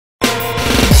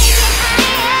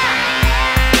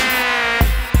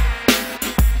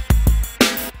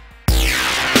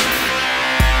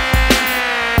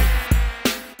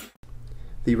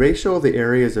The ratio of the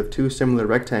areas of two similar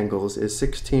rectangles is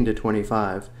 16 to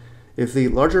 25. If the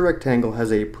larger rectangle has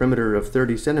a perimeter of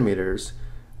 30 centimeters,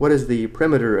 what is the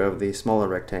perimeter of the smaller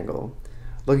rectangle?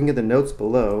 Looking at the notes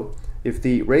below, if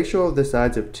the ratio of the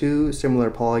sides of two similar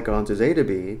polygons is a to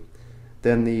b,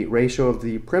 then the ratio of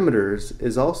the perimeters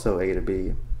is also a to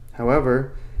b.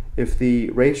 However, if the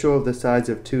ratio of the sides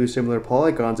of two similar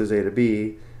polygons is a to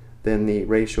b, then the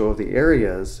ratio of the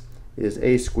areas is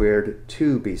a squared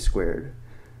to b squared.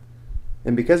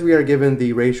 And because we are given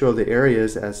the ratio of the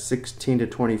areas as 16 to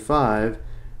 25,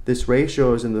 this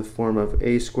ratio is in the form of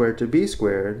a squared to b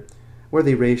squared, where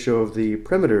the ratio of the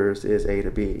perimeters is a to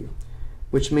b,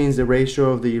 which means the ratio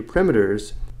of the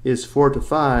perimeters is 4 to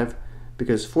 5,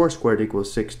 because 4 squared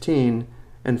equals 16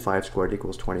 and 5 squared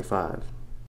equals 25.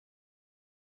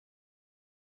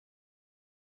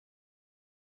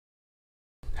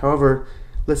 However,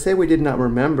 let's say we did not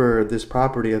remember this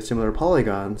property of similar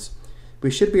polygons. We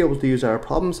should be able to use our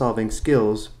problem-solving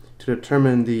skills to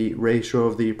determine the ratio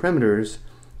of the perimeters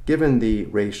given the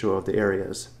ratio of the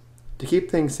areas. To keep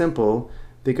things simple,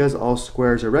 because all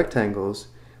squares are rectangles,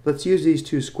 let's use these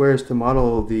two squares to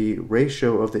model the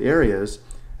ratio of the areas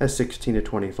as 16 to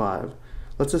 25.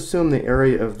 Let's assume the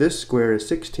area of this square is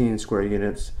 16 square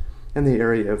units and the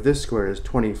area of this square is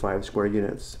 25 square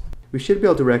units. We should be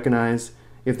able to recognize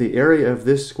if the area of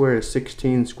this square is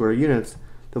 16 square units,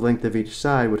 the length of each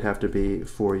side would have to be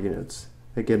 4 units.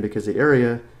 Again, because the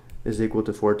area is equal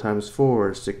to 4 times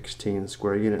 4, 16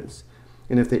 square units.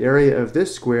 And if the area of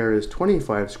this square is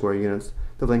 25 square units,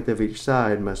 the length of each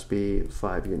side must be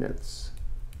 5 units.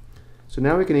 So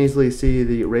now we can easily see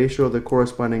the ratio of the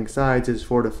corresponding sides is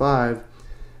 4 to 5,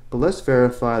 but let's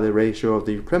verify the ratio of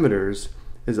the perimeters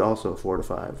is also 4 to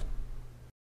 5.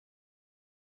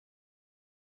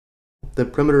 The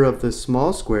perimeter of the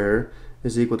small square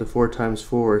is equal to 4 times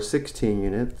 4, 16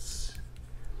 units.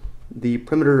 The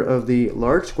perimeter of the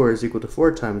large square is equal to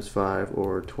 4 times 5,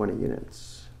 or 20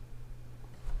 units.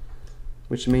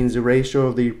 Which means the ratio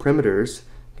of the perimeters,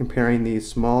 comparing the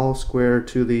small square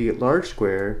to the large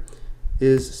square,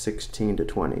 is 16 to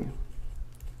 20.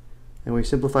 And we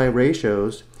simplify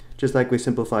ratios just like we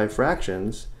simplify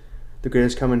fractions. The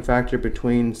greatest common factor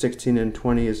between 16 and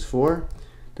 20 is 4.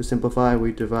 To simplify,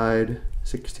 we divide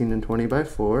 16 and 20 by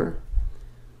 4.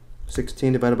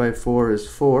 16 divided by 4 is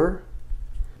 4.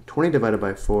 20 divided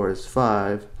by 4 is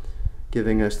 5,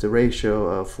 giving us the ratio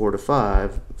of 4 to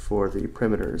 5 for the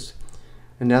perimeters.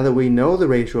 And now that we know the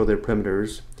ratio of their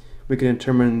perimeters, we can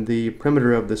determine the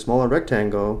perimeter of the smaller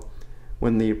rectangle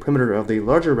when the perimeter of the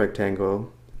larger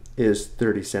rectangle is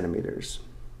 30 centimeters.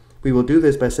 We will do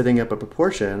this by setting up a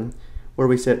proportion where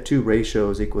we set two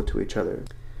ratios equal to each other.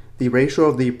 The ratio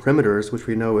of the perimeters, which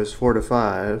we know is 4 to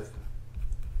 5,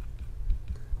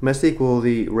 must equal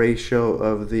the ratio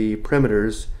of the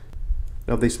perimeters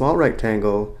of the small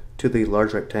rectangle to the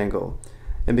large rectangle.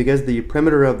 And because the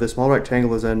perimeter of the small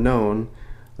rectangle is unknown,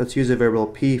 let's use a variable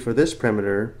p for this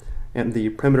perimeter, and the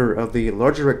perimeter of the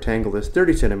larger rectangle is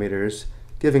 30 centimeters,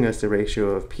 giving us the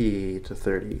ratio of p to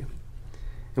 30.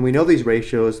 And we know these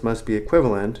ratios must be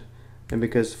equivalent, and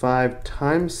because 5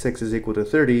 times 6 is equal to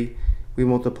 30, we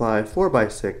multiply 4 by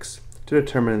 6 to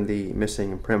determine the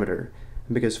missing perimeter.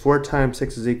 And because 4 times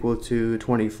 6 is equal to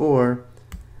 24,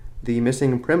 the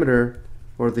missing perimeter,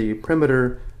 or the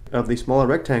perimeter of the smaller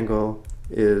rectangle,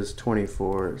 is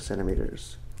 24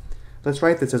 centimeters. Let's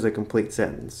write this as a complete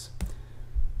sentence.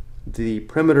 The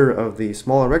perimeter of the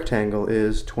smaller rectangle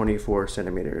is 24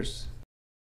 centimeters.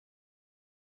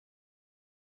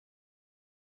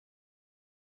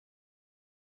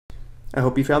 I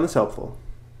hope you found this helpful.